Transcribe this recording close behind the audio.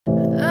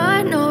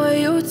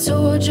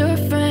told your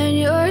friend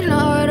you're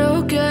not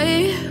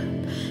okay,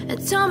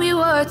 and tell me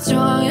what's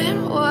wrong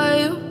and why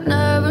you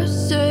never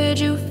said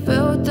you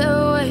felt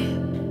that way.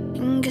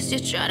 And guess you're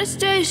trying to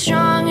stay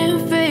strong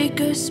and fake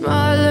a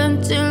smile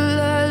until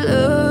I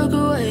look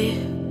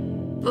away.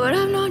 But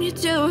I've known you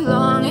too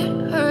long,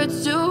 it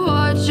hurts to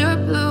watch your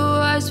blue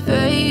eyes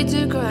fade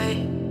to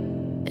gray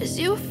as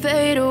you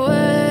fade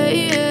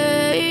away,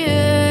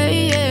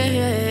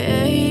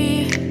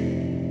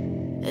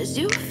 as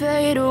you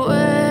fade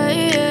away.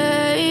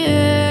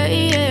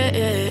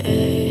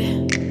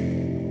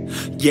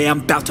 Yeah,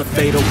 I'm about to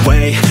fade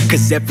away,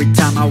 cause every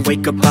time I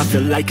wake up I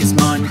feel like it's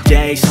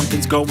Monday.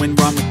 Something's going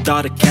wrong with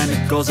all the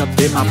chemicals up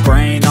in my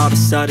brain. All of a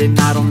sudden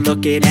I don't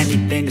look at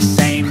anything the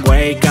same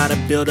way. Got a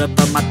buildup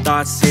of my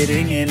thoughts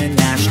sitting in an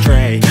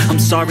ashtray. I'm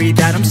sorry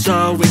that I'm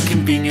so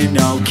inconvenient,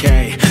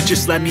 okay.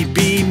 Just let me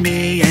be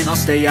me and I'll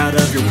stay out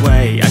of your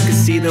way. I can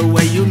see the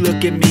way you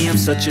look at me, I'm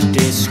such a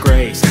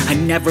disgrace. I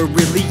never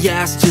really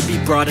asked to be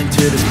brought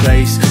into this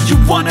place. You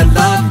wanna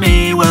love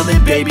me? Well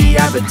then baby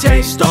I have a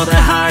taste. All the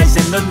highs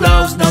and the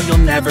lows, no, you'll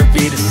never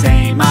be the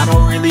same. I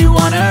don't really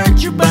wanna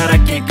hurt you, but I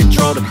can't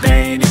control the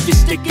pain. If you're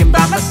sticking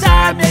by my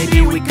side,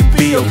 maybe we could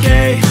be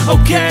okay.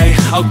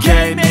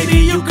 Okay, maybe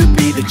you could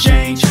be the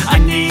change I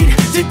need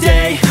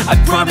today. I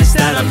promise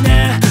that I've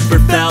never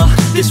felt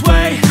this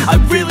way. I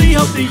really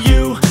hope that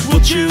you will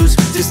choose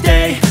to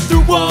stay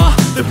through all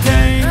the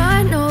pain.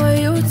 I know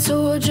you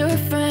told your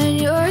friend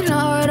you're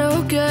not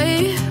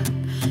okay,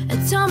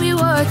 and tell me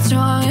what's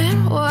wrong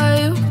and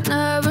why you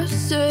never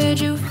said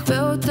you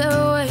felt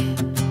that way.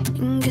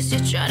 Guess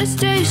you're trying to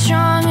stay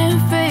strong and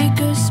fake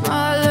a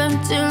smile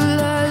until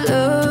I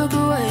look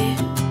away.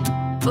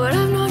 But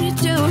I've known you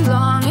too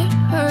long, it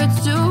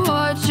hurts to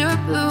watch your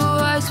blue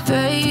eyes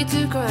fade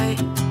to gray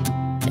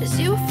as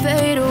you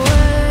fade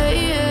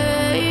away,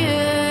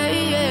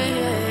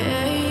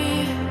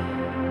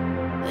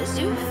 as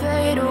you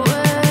fade away,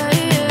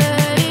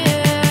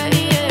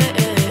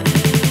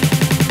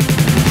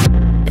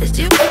 as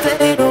you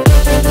fade away.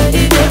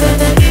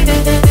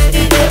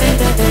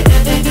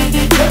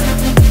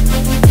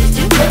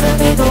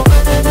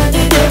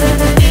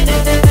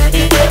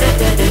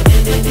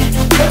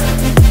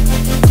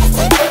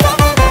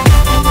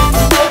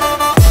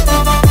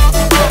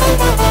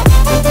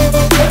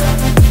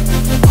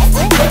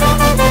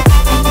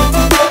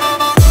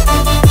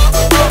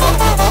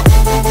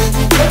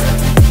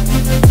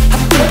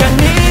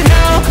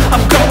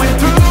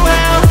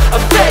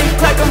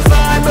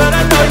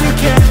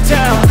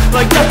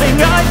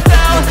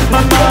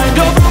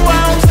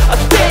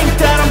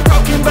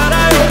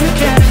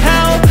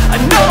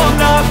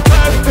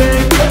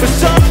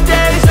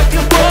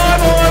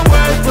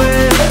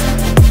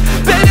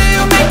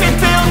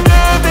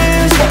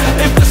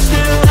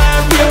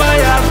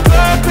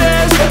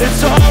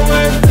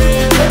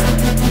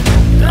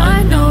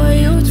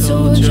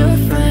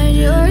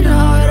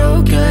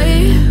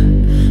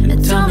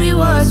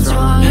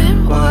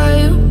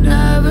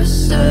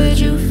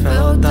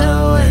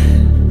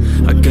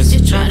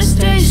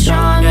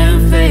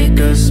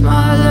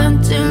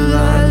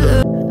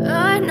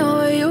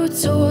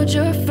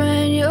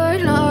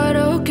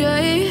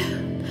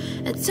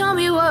 Tell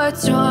me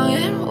what's wrong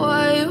and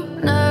why you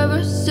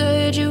never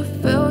said you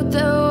felt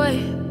that way.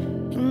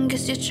 And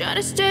guess you're trying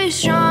to stay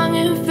strong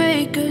and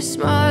fake a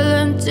smile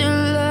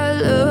until I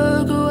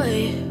look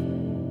away.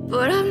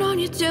 But I've known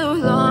you too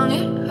long,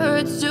 it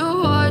hurts to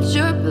watch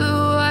your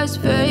blue eyes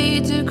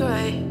fade to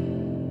gray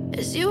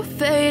as you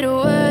fade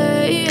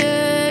away,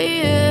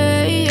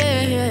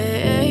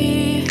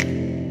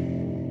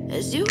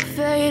 as you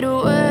fade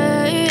away.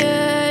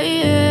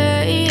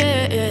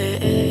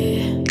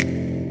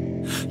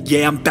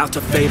 Yeah, I'm about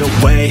to fade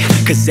away,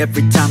 cause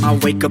every time I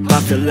wake up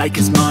I feel like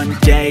it's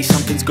Monday.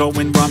 Something's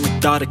going wrong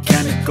with all the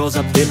chemicals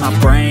up in my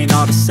brain.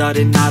 All of a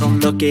sudden I don't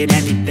look at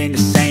anything the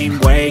same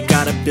way.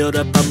 Got a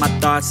buildup of my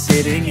thoughts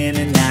sitting in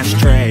an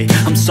ashtray.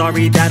 I'm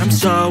sorry that I'm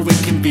so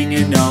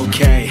inconvenient,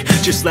 okay.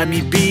 Just let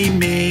me be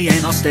me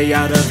and I'll stay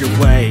out of your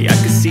way. I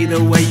can see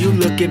the way you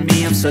look at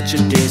me, I'm such a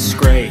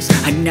disgrace.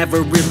 I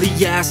never really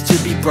asked to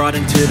be brought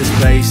into this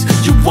place.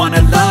 You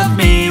wanna love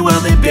me?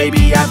 Well then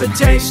baby I have a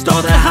taste.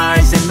 All the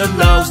highs and the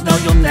lows, no,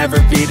 you'll never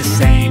be the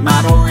same.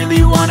 I don't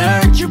really wanna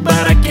hurt you,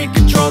 but I can't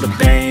control the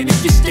pain.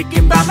 If you're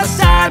sticking by my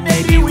side,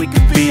 maybe we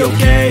could be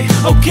okay.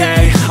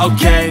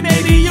 Okay,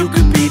 maybe you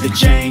could be the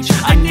change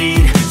I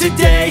need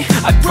today.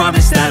 I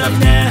promise that I've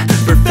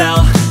never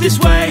felt this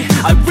way.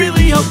 I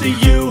really hope that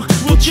you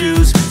will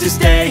choose to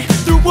stay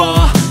through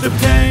all the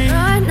pain.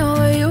 I know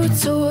you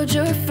told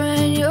your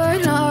friend you're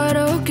not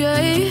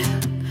okay,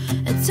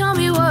 and tell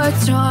me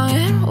what's wrong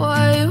and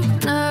why you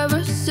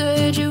never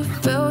said you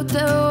felt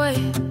that way.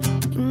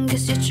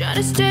 Guess you're trying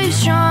to stay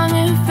strong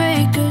and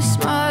fake a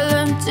smile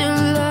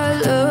until I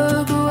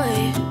look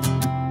away.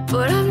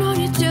 But I've known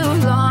you too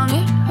long,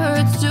 it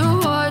hurts to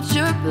watch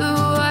your blue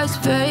eyes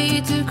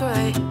fade to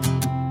gray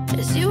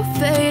as you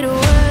fade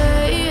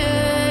away,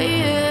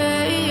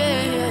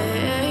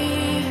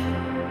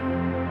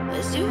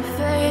 as you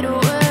fade away.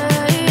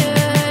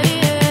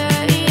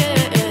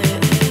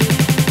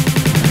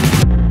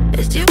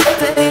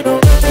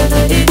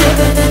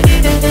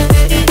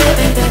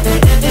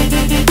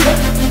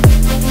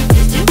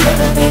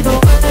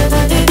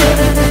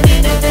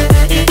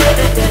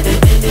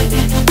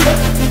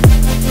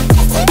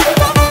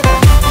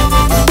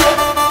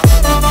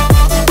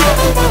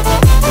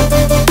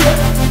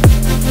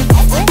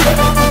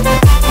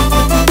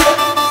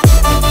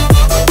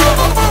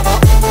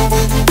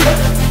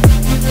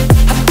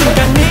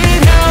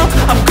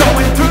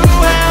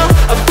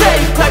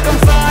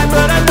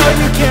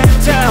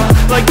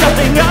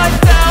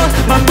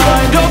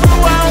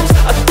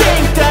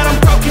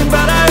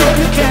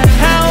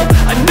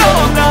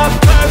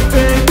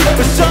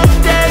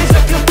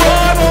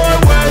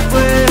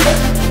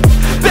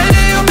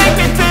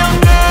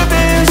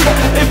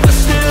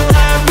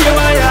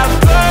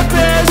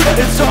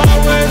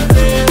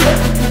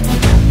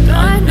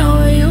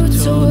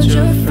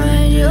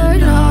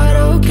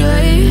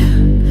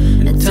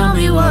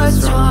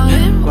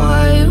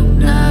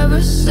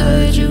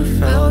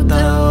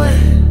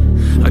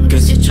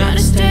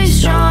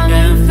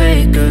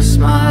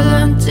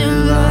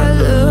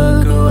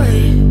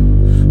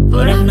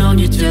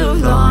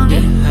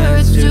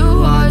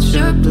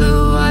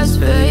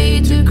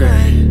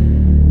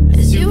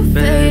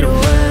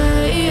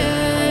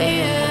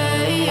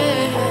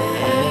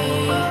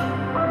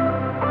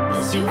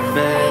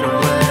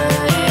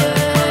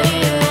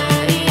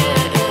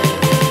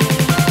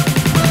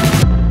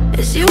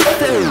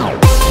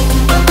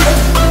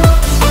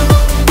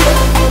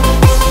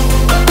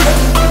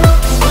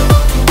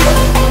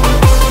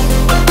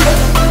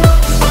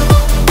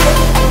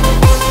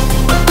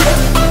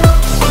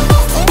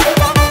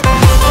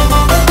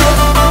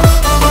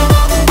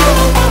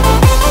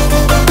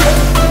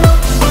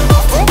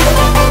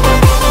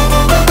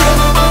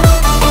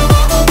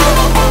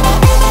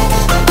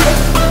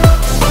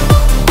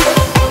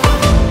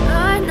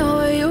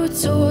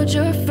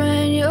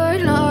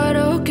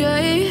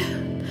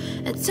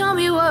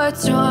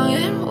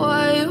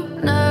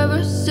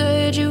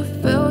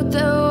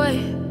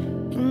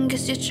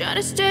 you're trying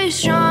to stay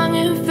strong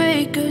and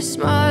fake